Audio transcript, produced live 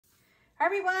Hi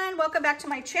everyone, welcome back to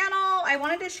my channel. I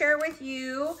wanted to share with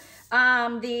you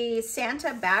the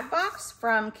Santa bag box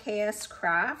from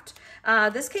KSCraft.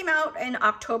 This came out in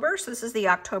October, so this is the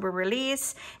October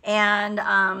release, and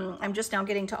I'm just now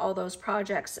getting to all those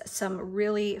projects. Some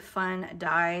really fun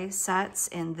die sets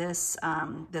in this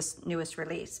this newest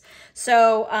release.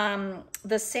 So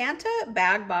the Santa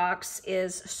bag box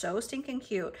is so stinking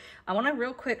cute. I want to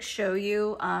real quick show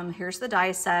you. Here's the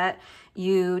die set.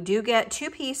 You do get two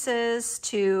pieces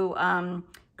to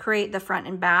create the front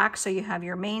and back. So you have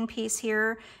your main piece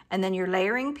here and then your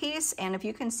layering piece. And if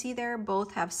you can see there,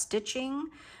 both have stitching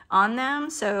on them.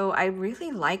 So I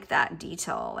really like that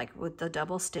detail, like with the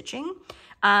double stitching.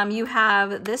 You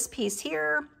have this piece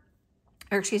here,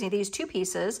 or excuse me, these two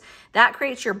pieces. That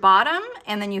creates your bottom,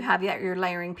 and then you have your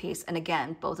layering piece. And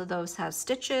again, both of those have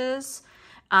stitches.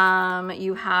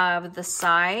 You have the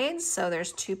sides, so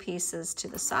there's two pieces to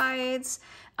the sides,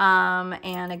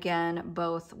 and again,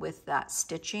 both with that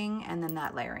stitching and then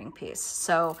that layering piece.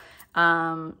 So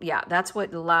yeah, that's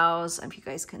what allows, if you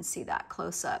guys can see that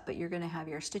close up, but you're going to have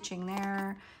your stitching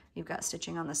there. You've got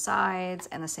stitching on the sides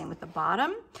and the same with the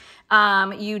bottom.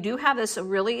 You do have this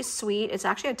really sweet, it's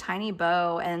actually a tiny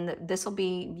bow, and this will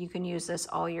be, you can use this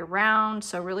all year round.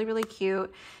 So really, really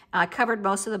cute. I covered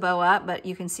most of the bow up, but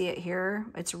you can see it here.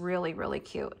 It's really, really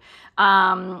cute.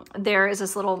 There is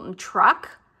this little truck,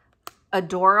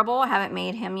 adorable. I haven't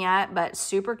made him yet, but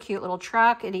super cute little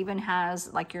truck. It even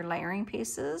has like your layering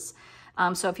pieces.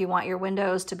 So if you want your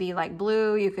windows to be like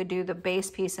blue, you could do the base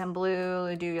piece in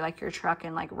blue, do like your truck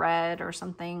in like red or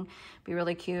something, be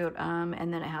really cute.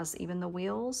 And then it has even the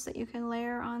wheels that you can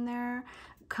layer on there.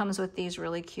 Comes with these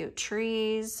really cute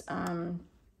trees,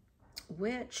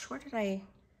 where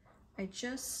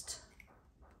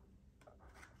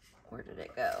did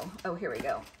it go? Oh, here we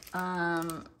go.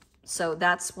 So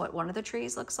that's what one of the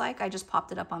trees looks like. I just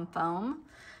popped it up on foam.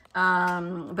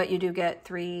 But you do get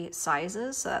 3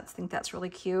 sizes, so I think that's really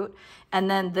cute. And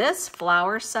then this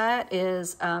flower set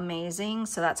is amazing,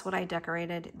 so that's what I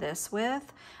decorated this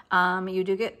with. You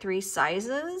do get 3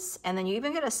 sizes, and then you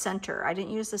even get a center. I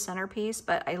didn't use the centerpiece,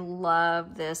 but I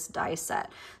love this die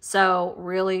set. So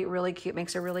really, really cute,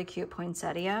 makes a really cute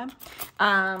poinsettia.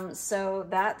 So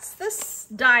that's this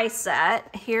die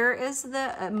set. Here is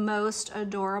the most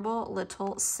adorable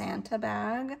little Santa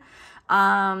bag.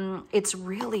 It's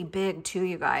really big too,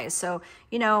 you guys. So,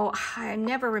 you know, I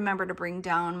never remember to bring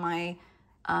down my,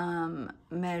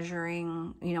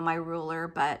 measuring, you know, my ruler,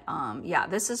 but, yeah,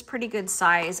 this is pretty good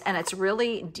size and it's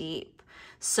really deep.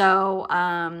 So,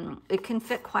 it can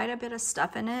fit quite a bit of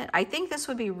stuff in it. I think this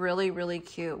would be really, really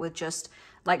cute with just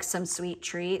like some sweet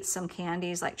treats, some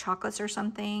candies like chocolates or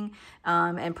something,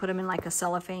 and put them in like a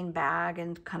cellophane bag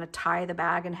and kind of tie the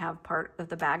bag and have part of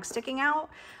the bag sticking out.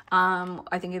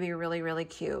 I think it'd be really, really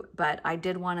cute, but I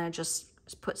did want to just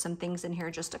put some things in here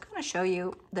just to kind of show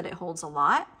you that it holds a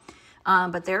lot.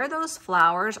 But there are those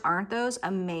flowers. Aren't those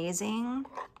amazing?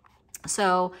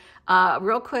 So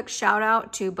real quick shout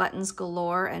out to Buttons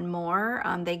Galore and More.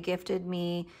 They gifted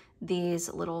me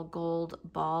these little gold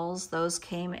balls. Those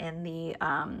came in the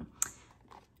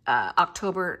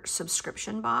October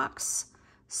subscription box.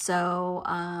 So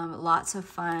lots of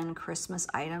fun Christmas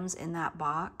items in that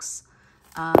box.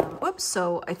 Whoops,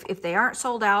 so if they aren't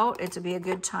sold out, it would be a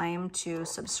good time to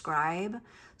subscribe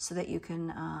so that you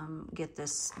can get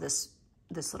this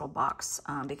little box,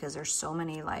 because there's so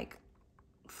many like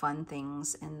fun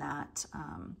things in that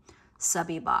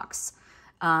subby box.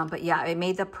 But yeah, it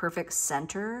made the perfect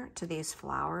center to these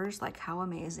flowers. Like, how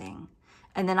amazing.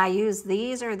 And then I use,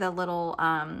 these are the little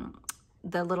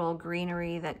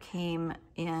greenery that came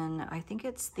in, I think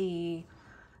it's the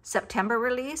September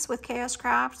release with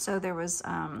KSCraft. So there was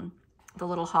the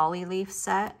little holly leaf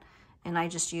set, and I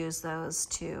just used those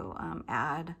to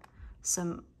add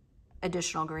some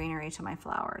additional greenery to my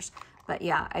flowers. But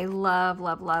yeah, I love,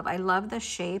 love, love. I love the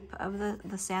shape of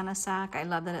the Santa sack. I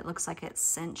love that it looks like it's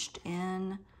cinched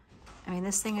in. I mean,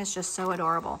 this thing is just so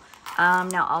adorable.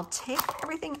 Now I'll take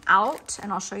everything out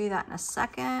and I'll show you that in a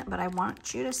second, but I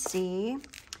want you to see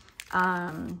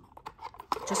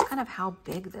just kind of how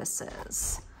big this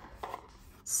is.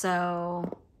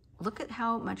 So look at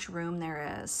how much room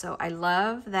there is. So I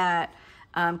love that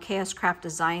KSCraft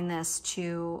designed this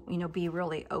to, you know, be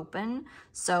really open.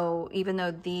 So even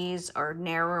though these are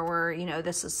narrower, you know,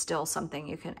 this is still something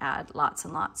you can add lots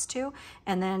and lots to.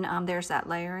 And then there's that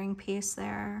layering piece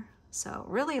there. So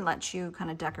really lets you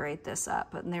kind of decorate this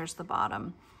up. And there's the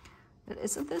bottom. But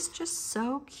isn't this just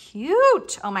so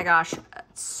cute? Oh my gosh,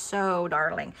 so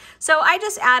darling. So I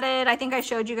just added, I think I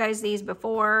showed you guys these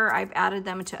before. I've added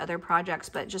them to other projects,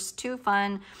 but just 2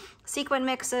 fun sequin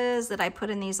mixes that I put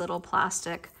in these little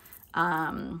plastic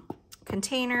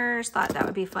containers. Thought that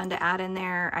would be fun to add in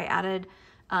there. I added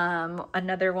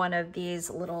another one of these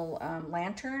little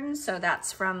lanterns. So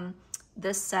that's from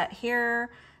this set here.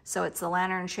 So it's the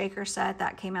lantern shaker set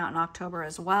that came out in October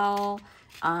as well.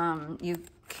 You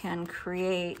can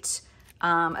create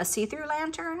a see-through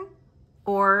lantern,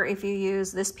 or if you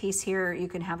use this piece here, you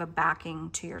can have a backing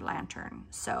to your lantern.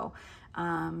 So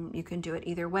you can do it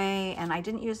either way. And I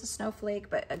didn't use the snowflake,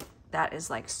 but that is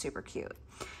like super cute.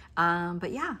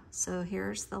 But yeah, so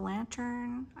here's the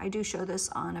lantern. I do show this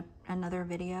on another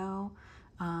video,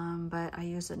 but I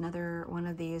used another one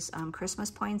of these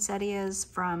Christmas poinsettias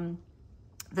from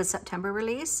the September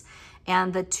release,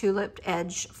 and the tulip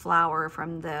edge flower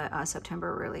from the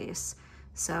September release.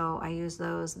 So I use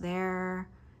those there,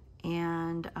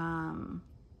 and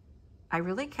I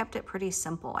really kept it pretty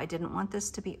simple. I didn't want this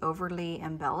to be overly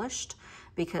embellished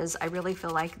because I really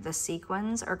feel like the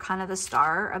sequins are kind of the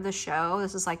star of the show.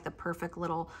 This is like the perfect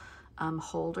little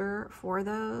holder for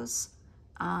those.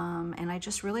 And I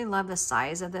just really love the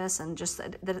size of this, and just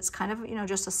that it's kind of, you know,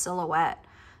 just a silhouette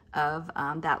of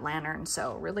that lantern.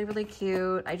 So really, really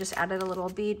cute. I just added a little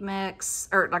bead mix,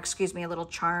 or excuse me, a little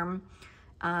charm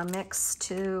mix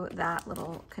to that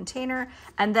little container.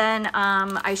 And then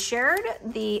I shared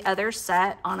the other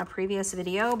set on a previous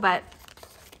video, but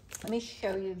let me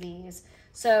show you these.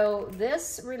 So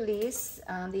this release,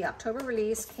 the October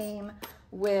release, came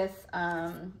with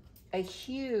a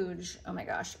huge, oh my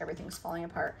gosh, everything's falling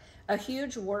apart, a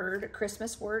huge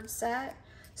Christmas word set.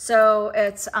 So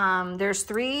it's, there's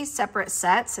 3 separate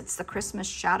sets. It's the Christmas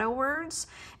shadow words,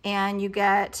 and you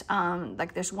get,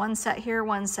 like there's one set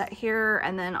here,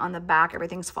 and then on the back,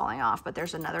 everything's falling off, but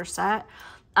there's another set.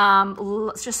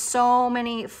 It's just so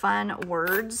many fun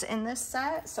words in this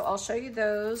set. So I'll show you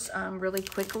those, really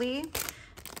quickly.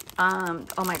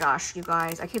 Oh my gosh, you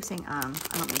guys, I keep saying, I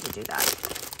don't need to do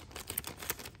that.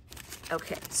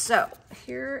 Okay, so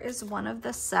here is one of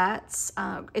the sets.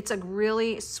 It's a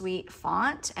really sweet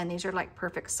font, and these are like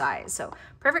perfect size. So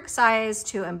perfect size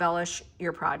to embellish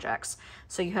your projects.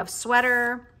 So you have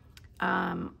sweater,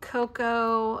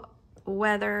 cocoa,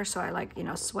 weather. So I like, you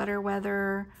know, sweater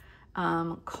weather,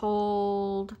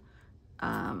 cold.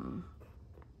 Oh,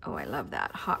 I love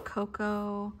that. Hot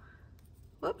cocoa,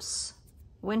 whoops,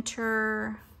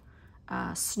 winter,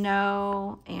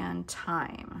 snow, and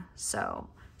time. So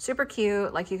super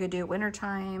cute, like you could do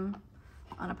wintertime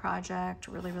on a project,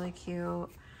 really, really cute.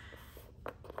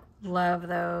 Love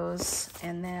those.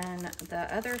 And then the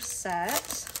other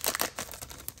set,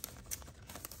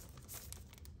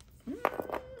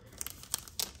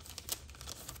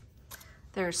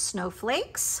 there's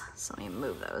snowflakes. So let me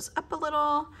move those up a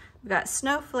little. We've got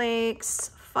snowflakes,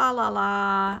 fa la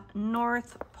la,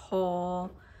 North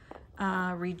Pole,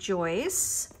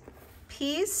 rejoice,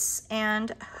 peace,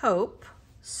 and hope.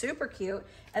 Super cute.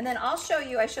 And then I'll show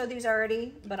you, I showed these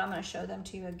already, but I'm going to show them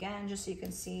to you again just so you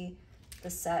can see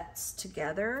the sets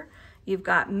together. You've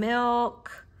got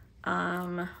milk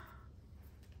and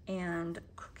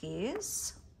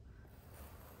cookies.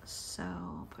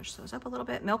 So push those up a little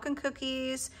bit. Milk and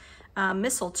cookies,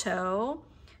 mistletoe,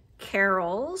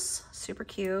 carols, super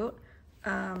cute,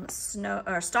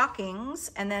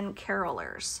 stockings, and then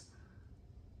carolers.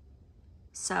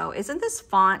 So isn't this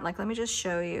font, like, let me just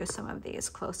show you some of these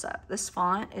close up. This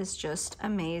font is just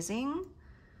amazing.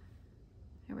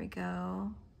 Here we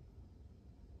go.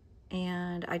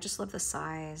 And I just love the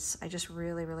size. I just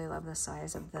really, really love the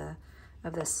size of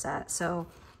this set. So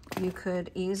you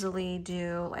could easily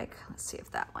do, like, let's see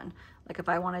if that one, like if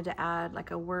I wanted to add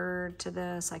like a word to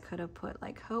this, I could have put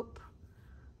like hope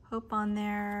on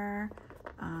there.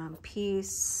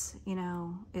 Peace, you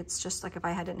know, it's just like if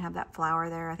I didn't have that flower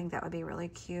there, I think that would be really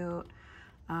cute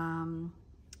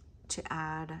to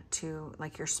add to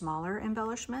like your smaller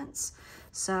embellishments.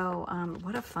 So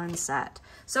what a fun set.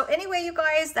 So anyway, you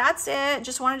guys, that's it.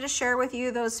 Just wanted to share with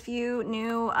you those few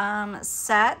new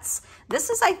sets. This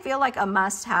is, I feel like, a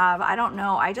must-have. I don't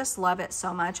know, I just love it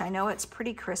so much. I know it's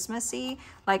pretty Christmassy.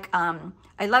 Like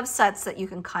I love sets that you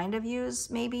can kind of use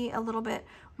maybe a little bit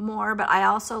more, but I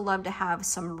also love to have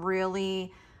some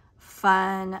really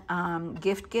fun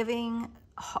gift giving,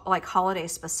 like holiday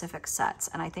specific sets,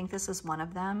 and I think this is one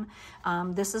of them.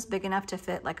 This is big enough to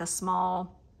fit like a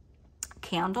small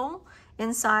candle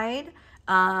inside,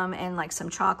 and like some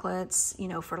chocolates, you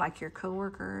know, for like your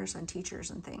coworkers and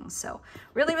teachers and things. So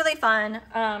really, really fun.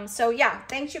 So yeah,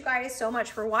 thanks you guys so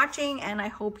much for watching, and I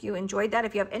hope you enjoyed that.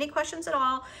 If you have any questions at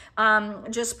all,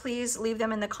 just please leave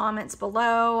them in the comments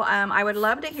below. I would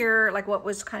love to hear like what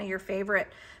was kind of your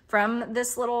favorite from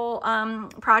this little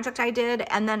project I did.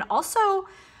 And then also,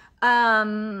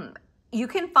 you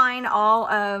can find all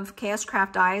of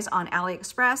KSCraft dies on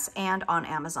AliExpress and on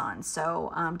Amazon.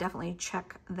 So definitely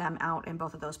check them out in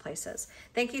both of those places.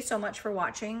 Thank you so much for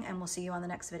watching, and we'll see you on the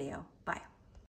next video. Bye.